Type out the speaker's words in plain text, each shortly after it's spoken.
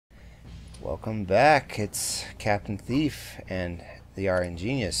Welcome back. It's Captain Thief and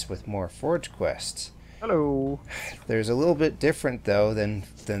TheRNGenius with more Forge quests. Hello. There's a little bit different though than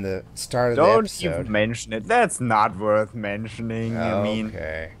the start of the Don't episode. even mention it. That's not worth mentioning.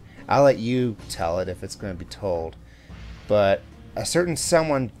 Okay. I'll let you tell it if it's going to be told. But a certain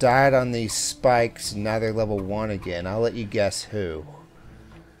someone died on these spikes and now they're level 1 again. I'll let you guess who.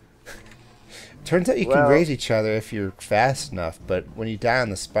 Turns out you can raise each other if you're fast enough, but when you die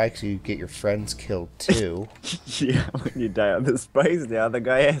on the spikes, you get your friends killed too. Yeah, when you die on the spikes, the other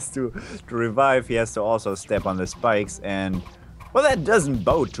guy has to revive. He has to also step on the spikes, and well, that doesn't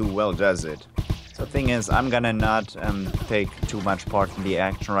bode too well, does it? So the thing is, I'm gonna not take too much part in the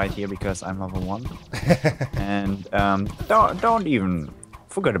action right here because I'm level 1, and don't even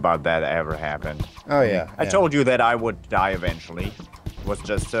forget about that ever happened. Oh yeah. I told you that I would die eventually. It was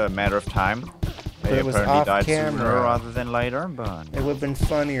just a matter of time. But it was apparently off died camera sooner rather than later, but it would have been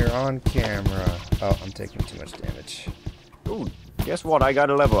funnier on camera. Oh, I'm taking too much damage. ooh, guess what? I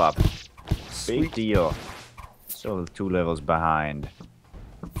got a level up. Sweet. Big deal. Still 2 levels behind.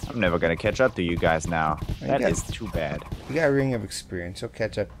 I'm never gonna catch up to you guys now. That is too bad. You got a ring of experience. You'll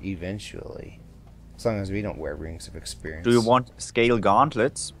catch up eventually. As long as we don't wear rings of experience. Do you want scale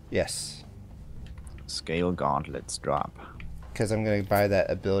gauntlets? Yes. Scale gauntlets drop. Because I'm going to buy that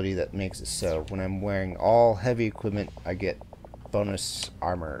ability that makes it so when I'm wearing all heavy equipment, I get bonus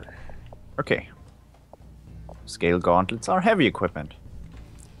armor. Okay. Scale gauntlets are heavy equipment.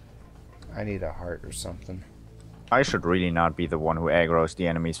 I need a heart or something. I should really not be the one who aggroes the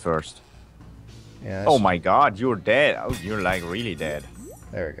enemies first. Yeah. Oh my god, you're dead. Oh, you're like really dead.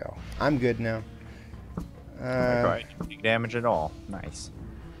 There we go. I'm good now. Right. Big damage at all. Nice.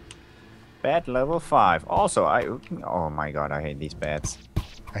 Bat level 5. Also, oh my god, I hate these bats.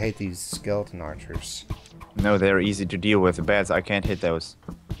 I hate these skeleton archers. No, they're easy to deal with. The bats, I can't hit those.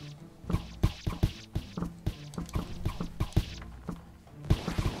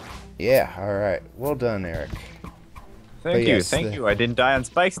 Yeah, alright. Well done, Eric. Thank you. I didn't die on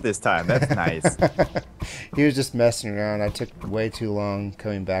spikes this time. That's nice. He was just messing around. I took way too long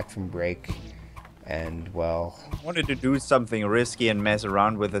coming back from break. And, well... I wanted to do something risky and mess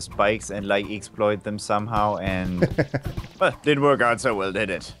around with the spikes and, like, exploit them somehow, and... well, didn't work out so well, did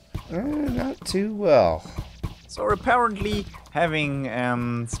it? Not too well. So, apparently,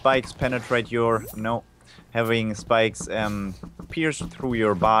 having spikes penetrate your... No. Having spikes pierce through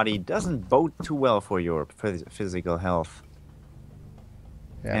your body doesn't bode too well for your physical health.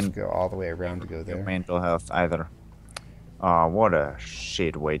 You have to go all the way around to go there. Your mental health, either. What a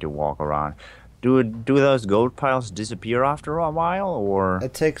shit way to walk around. Do those gold piles disappear after a while, or...?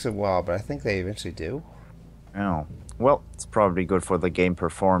 It takes a while, but I think they eventually do. Oh. Well, it's probably good for the game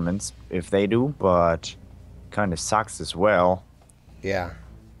performance if they do, but kind of sucks as well. Yeah.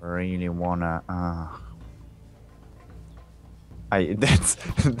 Really wanna...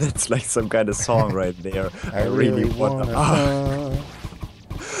 That's like some kind of song right there. I really wanna...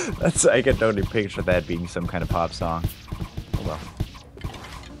 I can totally picture that being some kind of pop song. Oh well.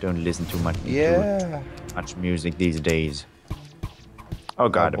 Don't listen too much to much music these days. Oh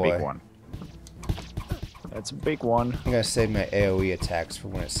god, a big one. That's a big one. I'm gonna save my AoE attacks for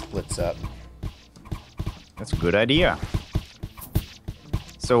when it splits up. That's a good idea.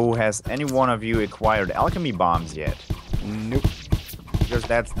 So, has any one of you acquired alchemy bombs yet? Nope. Because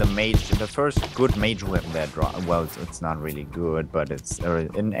that's the first good mage weapon that well, it's not really good, but it's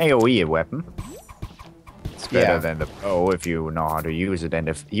an AoE weapon. It's better than the bow if you know how to use it, and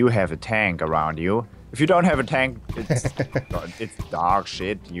if you have a tank around you. If you don't have a tank, it's it's dog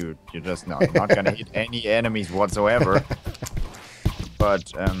shit. You're just not gonna hit any enemies whatsoever.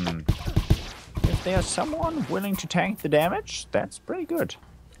 But if there's someone willing to tank the damage, that's pretty good.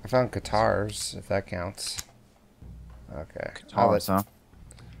 I found guitars, if that counts. Okay. Guitars, huh?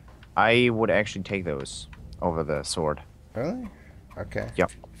 I would actually take those over the sword. Really? Okay.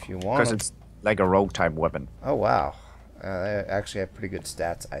 Yep. If you want. Because it's like a rogue type weapon. Oh wow. They actually have pretty good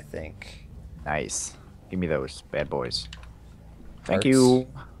stats, I think. Nice. Give me those bad boys. Thank Hearts. you.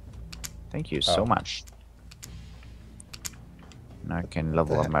 Thank you so much. Now I can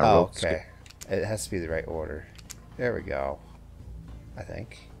level up my rogue. Okay. It has to be the right order. There we go. I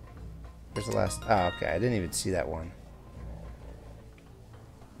think. Where's the last? Oh, okay. I didn't even see that one.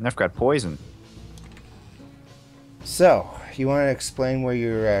 And I've got poison. So, you want to explain where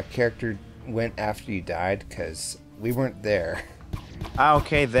your character went after you died? Because we weren't there.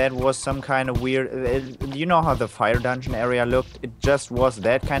 Okay, that was some kind of weird... you know how the fire dungeon area looked? It just was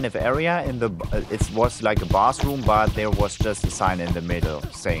that kind of area. It was like a boss room, but there was just a sign in the middle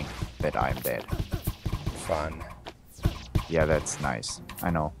saying that I'm dead. Fun. Yeah, that's nice.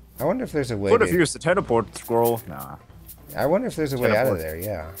 I know. I wonder if there's a way Could have to... used the teleport scroll. Nah. I wonder if there's a way out of there,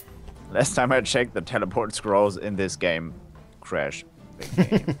 yeah. Last time I checked, the teleport scrolls in this game crash. Big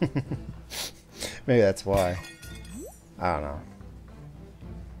game. Maybe that's why. I don't know.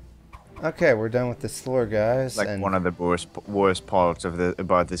 Okay, we're done with this floor, guys. Like one of the worst parts of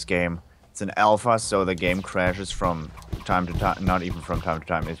about this game. It's an alpha, so the game crashes from time to time. Not even from time to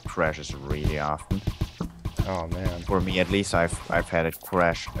time. It crashes really often. Oh man. For me, at least, I've had it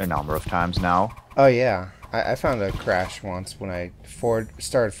crash a number of times now. Oh yeah, I found a crash once when I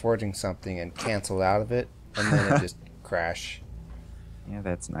started forging something and canceled out of it, and then it just crashed. Yeah,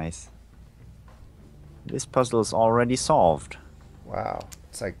 that's nice. This puzzle is already solved. Wow,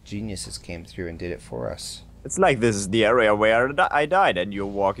 it's like geniuses came through and did it for us. It's like this is the area where I died, and you're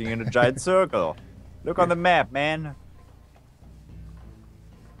walking in a giant circle. Look on the map, man.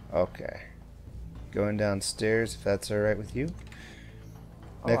 Okay. Going downstairs, if that's alright with you.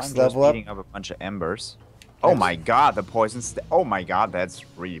 Oh, Next I'm level just up. beating up a bunch of embers. Oh my god, the poison... Oh my god, that's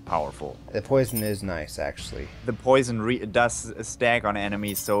really powerful. The poison is nice, actually. The poison does stack on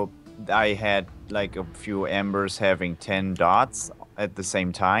enemies, so I had like a few embers having 10 dots at the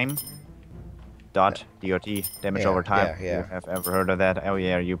same time. DOT, damage over time. Yeah. You have ever heard of that? Oh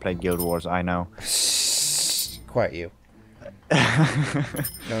yeah, you played Guild Wars, I know. Quite you.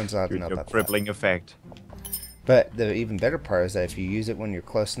 No one's allowed to know about that. Crippling effect. But the even better part is that if you use it when you're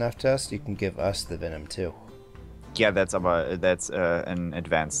close enough to us, you can give us the venom too. Yeah, that's an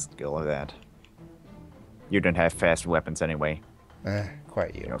advanced skill of that. You don't have fast weapons anyway.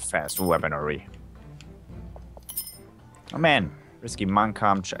 Quite you. You're fast weaponry. Oh man,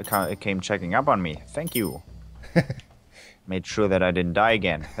 RiskyMonk came checking up on me. Thank you. Made sure that I didn't die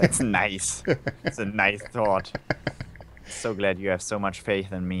again. That's nice. It's a nice thought. So glad you have so much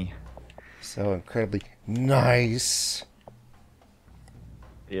faith in me. So incredibly nice.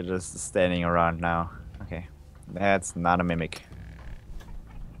 You're just standing around now. Okay. That's not a mimic.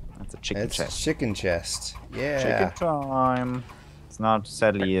 That's a chicken chest. It's chicken chest. Yeah. Chicken time. It's not,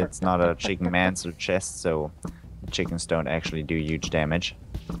 sadly, it's not a chicken mancer chest, so chickens don't actually do huge damage.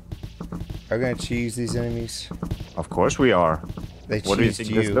 Are we gonna cheese these enemies? Of course we are. They What do you cheesed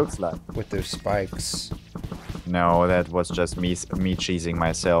think this looks like? with their spikes. No, that was just me cheesing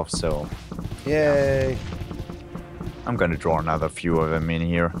myself, so Yay! I'm gonna draw another few of them in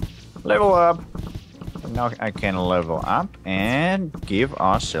here. Level up! And now I can level up and give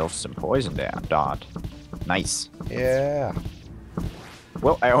ourselves some poison there. Dot. Nice. Yeah.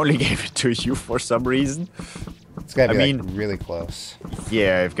 Well, I only gave it to you for some reason. It's gotta be I like really close.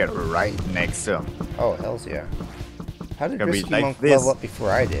 Yeah, I've got it right next to him. Oh, hells yeah. How did Gonna be RiskyMonk like this. level up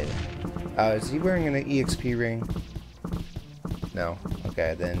before I did? Is he wearing an EXP ring? No.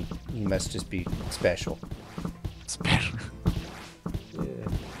 Okay, then he must just be special. Special. Yeah.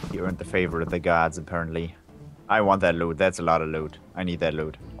 You earned the favor of the gods, apparently. I want that loot. That's a lot of loot. I need that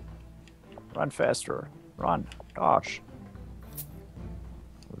loot. Run faster. Run. Dodge.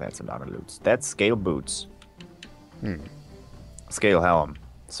 That's a lot of loot. That's scale boots. Scale helm.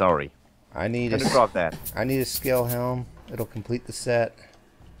 Sorry. I need Gonna drop that. I need a scale helm. It'll complete the set.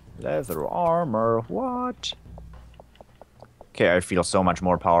 Leather armor. What? Okay, I feel so much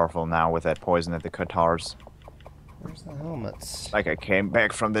more powerful now with that poison at the Qatars. Where's the helmets? Like I came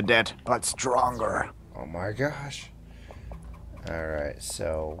back from the dead, but stronger. Oh my gosh. Alright,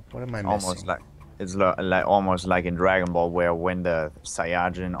 so what am I missing? Almost like it's almost like in Dragon Ball, where when the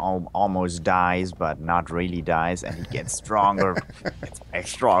Saiyajin almost dies, but not really dies, and he gets stronger. It's back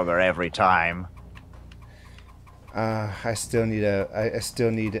stronger every time. I still need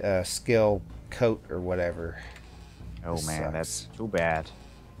a skill coat or whatever. Oh This man, sucks. that's too bad.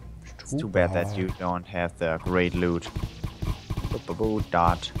 It's too bad that you don't have the great loot. Boop boop boop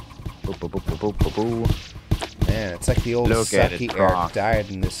dot. Boop boop boop boop boop boop. Man, it's like the old Look at it, sucky Croc. Eric died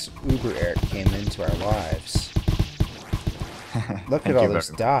and this Uber Eric came into our lives. Look at all those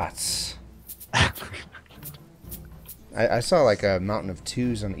dots. I saw like a mountain of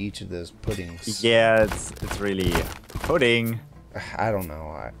twos on each of those puddings. Yeah, it's really pudding. I don't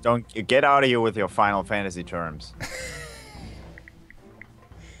know. Don't get out of here with your Final Fantasy terms.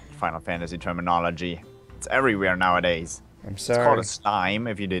 Final Fantasy terminology. It's everywhere nowadays. I'm It's sorry. called a slime,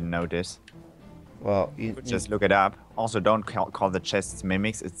 if you didn't notice. Well, Just look it up. Also, don't call the chests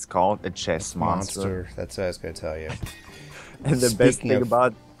mimics. It's called a chest monster. That's what I was going to tell you. And the best Speaking thing of-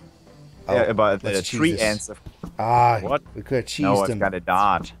 about the let's cheese tree this. ants. What? We could have cheesed No, I've them. got a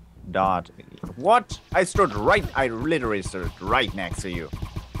dot. Dot. What? I literally stood right next to you.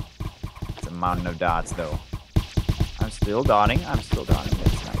 It's a mountain of dots, though. I'm still dotting. That's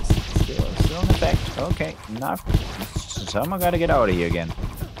nice. Still in effect. Okay, enough. Someone gotta get out of here again.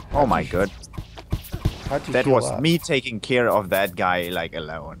 Oh my god. How'd you That heal was up? me taking care of that guy, like,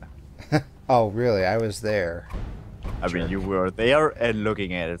 alone. Oh, really? I was there. I mean, you were there and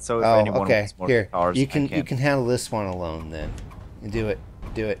looking at it. So if Oh, anyone okay. wants more Here, guitars, you I can handle this one alone then. Do it.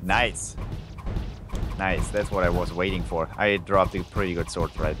 Do it. Nice. Nice. That's what I was waiting for. I dropped a pretty good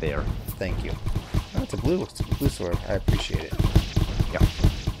sword right there. Thank you. Oh, it's a blue sword. I appreciate it. Yep.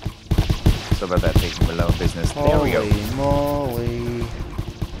 So about that taking below business. There we go. Holy moly!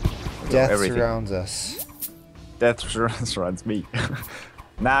 Death everything. surrounds us. Death surrounds me.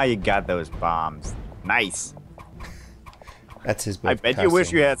 Now you got those bombs. Nice. That's his. I bet you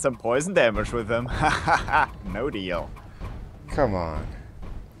wish you had some poison damage with them. No deal. Come on.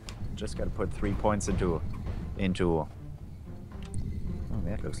 Just gotta put 3 points into. Oh,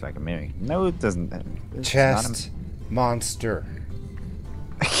 that looks like a mimic. No, it doesn't. It's Chest monster.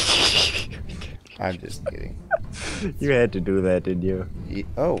 I'm just kidding. You had to do that, didn't you?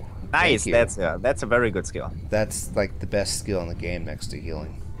 Oh. Nice. That's a very good skill. That's like the best skill in the game next to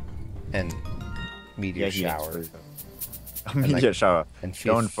healing, and meteor shower. Meteor shower. And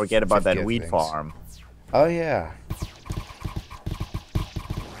don't forget about that wheat farm. Oh yeah.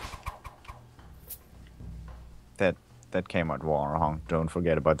 That came out wrong. Don't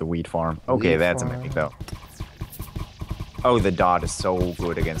forget about the wheat farm. Okay, that's a mimic though. Oh, the dot is so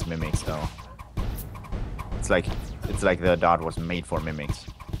good against mimics though. It's like the dot was made for mimics.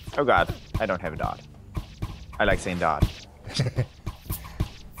 Oh god, I don't have a dot. I like saying dot.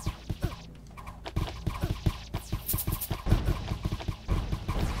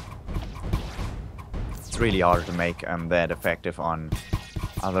 It's really hard to make that effective on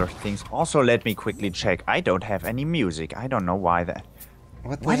other things. Also, let me quickly check. I don't have any music. I don't know why that.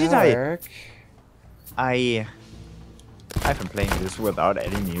 Why did Eric? I've been playing this without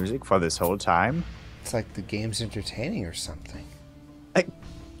any music for this whole time. It's like the game's entertaining or something.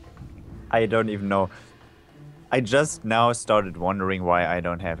 I don't even know. I just now started wondering why I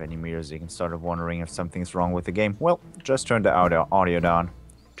don't have any music and started wondering if something's wrong with the game. Well, just turned the audio down.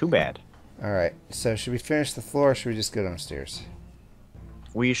 Too bad. Alright, so should we finish the floor or should we just go downstairs?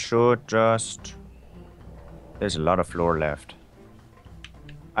 We should just... There's a lot of floor left.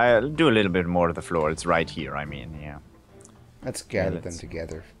 I'll do a little bit more of the floor. It's right here, I mean, yeah. Let's gather them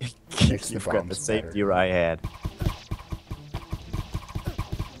together. You've got the same gear I had.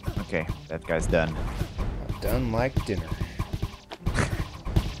 Okay, that guy's done. Done like dinner.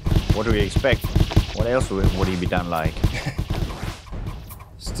 What do we expect? What else would he be done like?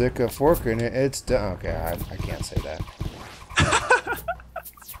 Stick a fork in it, it's done. Okay, I can't say that.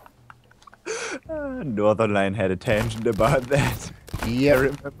 Northernline had a tangent about that. Yeah, I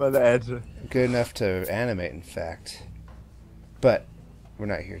remember that. Good enough to animate, in fact. But we're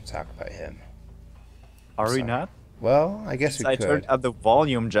not here to talk about him. Are we not? Well, I guess we could. I turned up the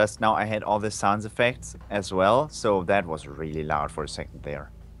volume just now. I had all the sound effects as well, so that was really loud for a second there.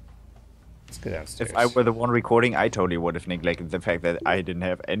 Let's go downstairs. If I were the one recording, I totally would have neglected the fact that I didn't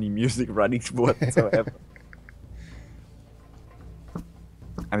have any music running whatsoever.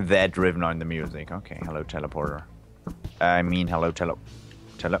 I'm that driven on the music. Okay, hello teleporter. I mean, hello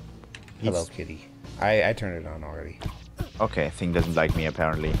Hello kitty. I turned it on already. Okay, thing doesn't like me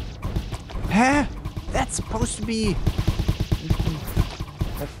apparently. Huh? That's supposed to be...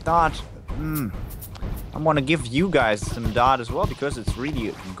 That dot. I want to give you guys some dot as well because it's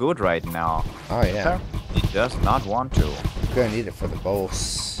really good right now. Oh yeah. It does not want to. I'm gonna need it for the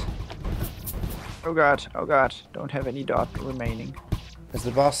boss. Oh god, don't have any dot remaining. Is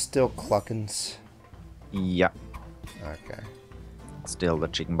the boss still Cluckins? Yeah. Okay. Still the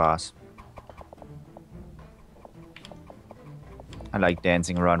chicken boss. I like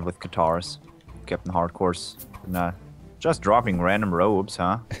dancing around with guitars. Captain Hardcore's just dropping random robes,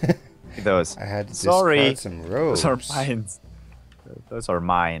 huh? Those. I had to discard some robes. Those are mine. Those are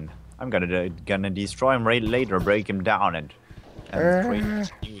mine. I'm gonna destroy him right later, break him down, and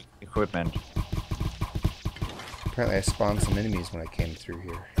create new equipment. Apparently I spawned some enemies when I came through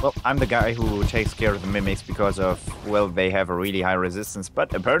here. Well, I'm the guy who takes care of the mimics because of, well, they have a really high resistance,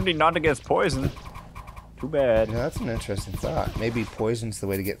 but apparently not against poison. Too bad. Yeah, that's an interesting thought. Maybe poison's the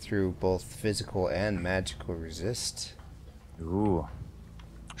way to get through both physical and magical resist. Ooh.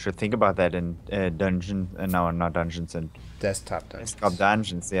 Should think about that in dungeons. No, not dungeons. And Desktop dungeons. Desktop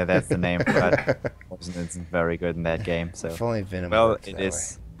dungeons. Yeah, that's the name. But poison isn't very good in that game. So. If only Venom. Well, it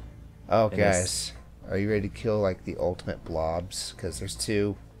is. Oh, guys, are you ready to kill like the ultimate blobs? Because there's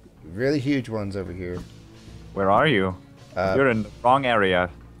two really huge ones over here. Where are you? You're in the wrong area.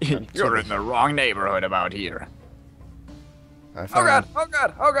 You're in the wrong neighborhood about here. Oh god! Oh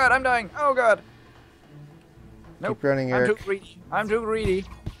god! Oh god! I'm dying! Oh god! Nope. Keep running, Eric. I'm too greedy.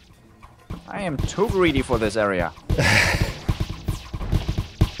 I am too greedy for this area.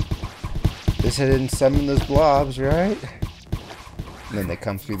 This didn't summon those blobs, right? And then they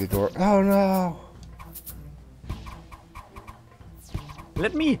come through the door. Oh no!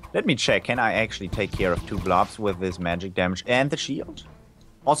 Let me check. Can I actually take care of 2 blobs with this magic damage and the shield?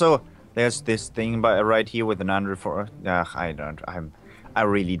 Also, there's this thing right here with an under for. I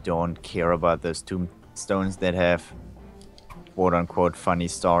really don't care about those tombstones that have quote unquote funny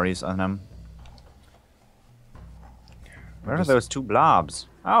stories on them. Where are those 2 blobs?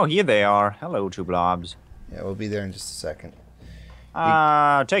 Oh, here they are. Hello, 2 blobs. Yeah, we'll be there in just a second.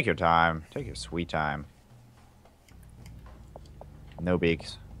 Take your time. Take your sweet time. No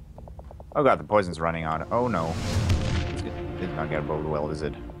bigs. Oh god, the poison's running out. Oh no. This is not gonna bode well, is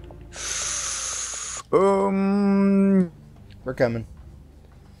it? We're coming.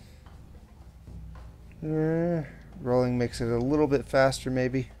 Rolling makes it a little bit faster,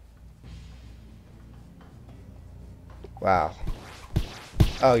 maybe. Wow.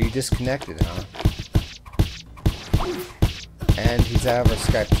 Oh, you disconnected, huh? And he's out of our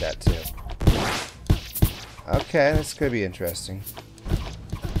Skype chat, too. Okay, this could be interesting.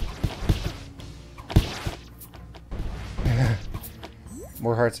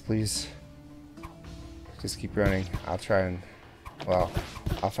 More hearts, please. Just keep running. I'll try and... Well,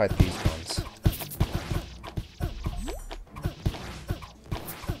 I'll fight these ones.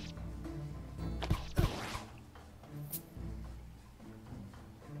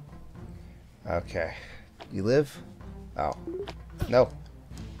 Okay. You live? Oh. No.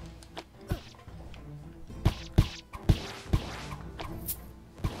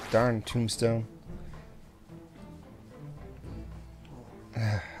 Darn tombstone.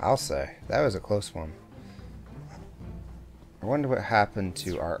 I'll say. That was a close one. I wonder what happened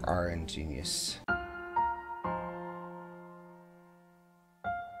to our RNGenius.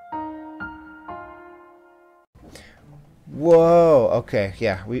 Whoa! Okay,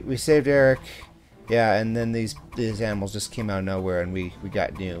 yeah. We saved Eric. Yeah, and then these animals just came out of nowhere and we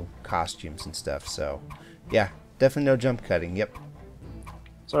got new costumes and stuff, so yeah, definitely no jump cutting, yep.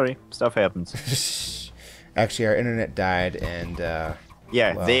 Sorry, stuff happens. Actually, our internet died and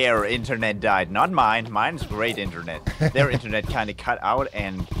yeah, well, their internet died, not mine. Mine's great internet. Their internet kind of cut out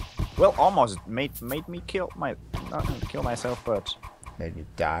and, well, almost made me kill not kill myself, but made you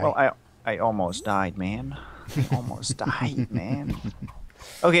die. Well, I almost died, man. Almost died, man.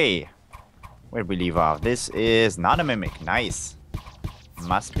 Okay, where'd we leave off? This is not a mimic. Nice.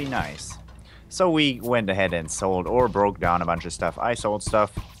 Must be nice. So we went ahead and sold or broke down a bunch of stuff. I sold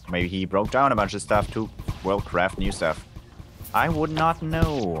stuff. Maybe he broke down a bunch of stuff to, well, craft new stuff. I would not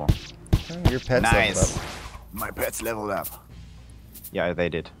know. Oh, your pet's nice. leveled up. My pet's leveled up. Yeah, they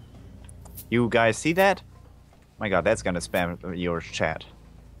did. You guys see that? My god, that's gonna spam your chat.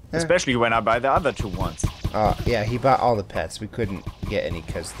 Especially when I buy the other 2 ones. Yeah, he bought all the pets. We couldn't get any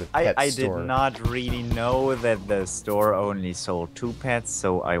because the pet I store... did not really know that the store only sold 2 pets,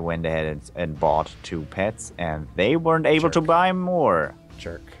 so I went ahead and bought 2 pets, and they weren't able to buy more.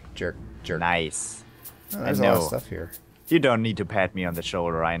 Jerk. Nice. Oh, there's a lot of stuff here. You don't need to pat me on the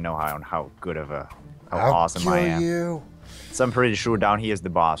shoulder. I know how good of a... how awesome I am. You. So I'm pretty sure down here is the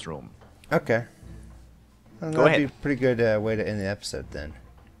boss room. Okay. Well, Go that'd ahead. be a pretty good way to end the episode then.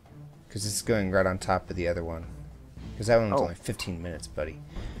 Because it's going right on top of the other one. Because that one was only 15 minutes, buddy.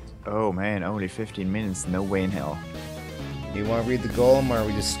 Oh man, only 15 minutes. No way in hell. Do you want to read the golem, or are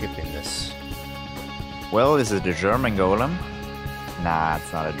we just skipping this? Well, is it a German golem? Nah,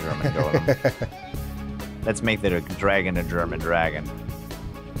 it's not a German golem. Let's make the dragon a German dragon.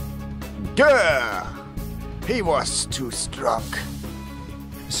 Gah! He was too strong.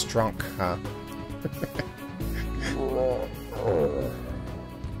 Strunk, huh?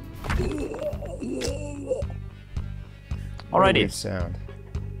 Alrighty. Weird sound.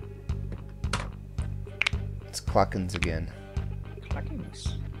 It's Cluckins again.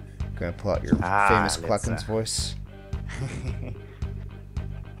 Cluckins. Gonna pull out your famous Cluckins voice.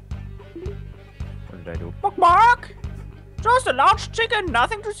 What did I do? Bok bok! Just a large chicken,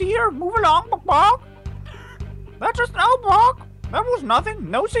 nothing to see here. Move along, bok bok. That's just no bok. That was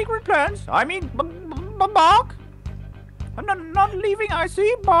nothing. No secret plans. I mean, bok. I'm not leaving, I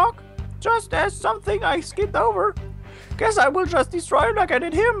see, bok. Just as something I skipped over. Guess I will just destroy him like I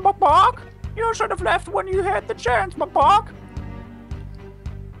did him, bok bok. You should have left when you had the chance, bok bok.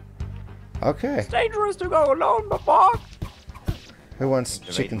 Okay. It's dangerous to go alone, bok bok. Who wants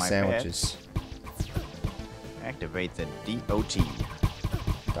Activate chicken my sandwiches? Activate the DOT.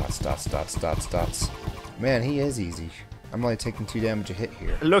 Dots. Man, he is easy. I'm only taking 2 damage a hit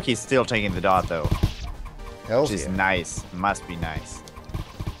here. Look, he's still taking the dot, though. Hells Which is yeah. nice. Must be nice.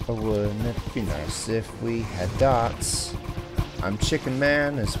 Oh, wouldn't it be nice if we had dots? I'm Chicken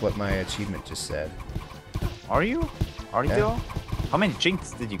Man is what my achievement just said. Are you? Are you? Yeah. How many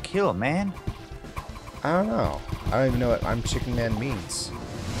chinks did you kill, man? I don't know. I don't even know what I'm Chicken Man means.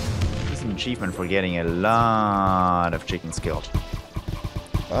 This is an achievement for getting a lot of chickens killed.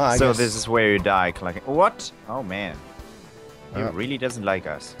 Well, I so guess... this is where you die collecting. What? Oh man. He really doesn't like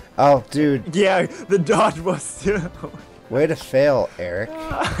us. Oh, dude. Yeah, the dot was still... Way to fail, Eric.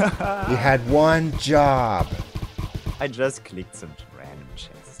 You had one job. I just clicked some random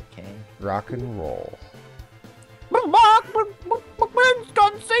chests, okay? Rock and roll.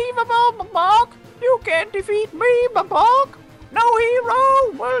 Inconceivable, Mark! You can't defeat me, Mark! No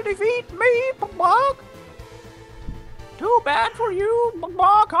hero will defeat me, Mark! Too bad for you,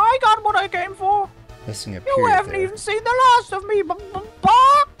 Mark! I got what I came for! Missing a You period haven't there. even seen the last of me,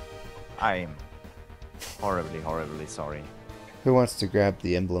 Mark! I'm horribly sorry. Who wants to grab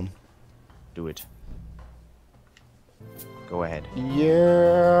the emblem? Do it. Go ahead.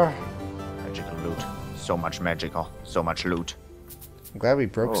 Yeah. Magical loot. So much magical. So much loot. I'm glad we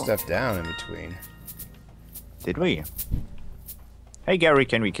broke Oh. stuff down in between. Did we? Hey Gary,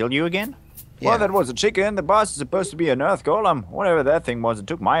 can we kill you again? Yeah. Well, that was a chicken. The boss is supposed to be an earth golem. Whatever that thing was, it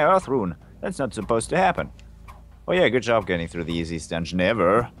took my earth rune. That's not supposed to happen. Oh yeah, good job getting through the easiest dungeon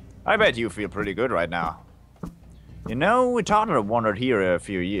ever. I bet you feel pretty good right now. You know, a toddler wandered in here a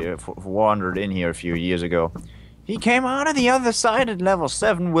few years ago. He came out of the other side at level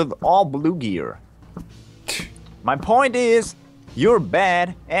 7 with all blue gear. My point is, you're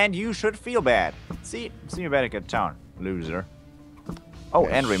bad, and you should feel bad. See you back at town, loser. Oh,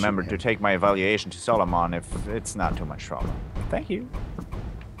 Yeah, and remember shoot to him. take my evaluation to Solomon if it's not too much trouble. Thank you.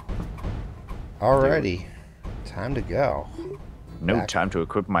 Alrighty. Time to go. No Back. time to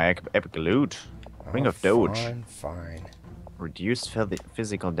equip my epic loot. Ring Oh, of Doge. Fine. Reduced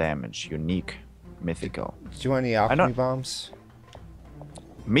physical damage. Unique. Mythical. Do you want any alchemy bombs?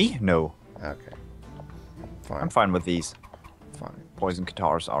 Me? No. Okay. Fine. I'm fine with these. Fine. Poison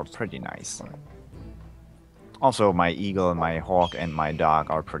guitars are pretty nice. Fine. Also, my eagle, my hawk, and my dog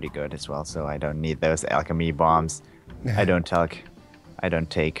are pretty good as well, so I don't need those alchemy bombs. I don't take.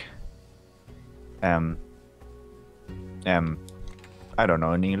 I don't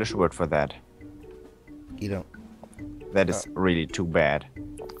know an English word for that. You don't. That is really too bad.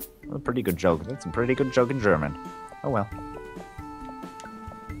 A pretty good joke. That's a pretty good joke in German. Oh well.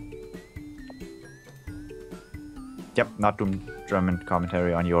 Yep, not doing German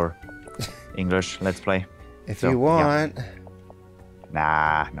commentary on your English Let's Play. If So, you want. yeah.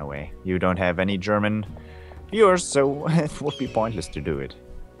 Nah, no way. You don't have any German viewers, so it would be pointless to do it.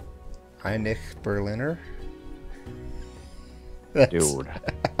 Heinrich Berliner. Dude.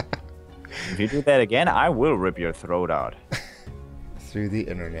 If you do that again, I will rip your throat out. Through the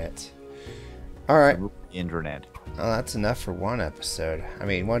internet. Alright. Through the internet. Well, that's enough for one episode. I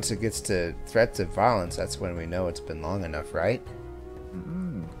mean, once it gets to threats of violence, that's when we know it's been long enough, right?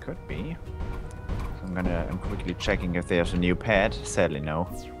 Could be. So I'm quickly checking if there's a new pet. Sadly, no.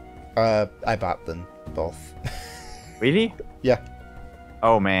 I bought them both. Really? Yeah.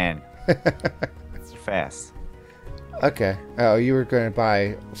 Oh man. It's fast. Okay. Oh, you were going to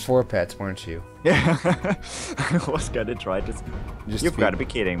buy 4 pets, weren't you? Yeah. I was gonna try this. Just You've to got to be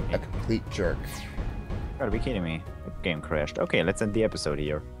be kidding me. a complete jerk. Gotta be kidding me. The game crashed. Okay, let's end the episode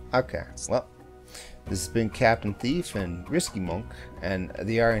here. Okay. Well, this has been Captain Thief and RiskyMonk and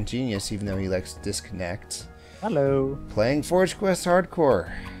TheRNGenius, even though he likes to disconnect. Hello. Playing Forge Quest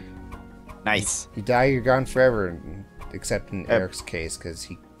Hardcore. Nice. You die, you're gone forever, except in Eric's case, because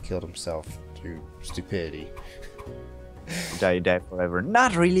he killed himself through stupidity. Die forever.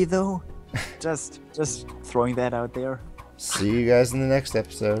 Not really though. just throwing that out there. See you guys in the next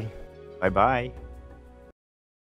episode. Bye bye.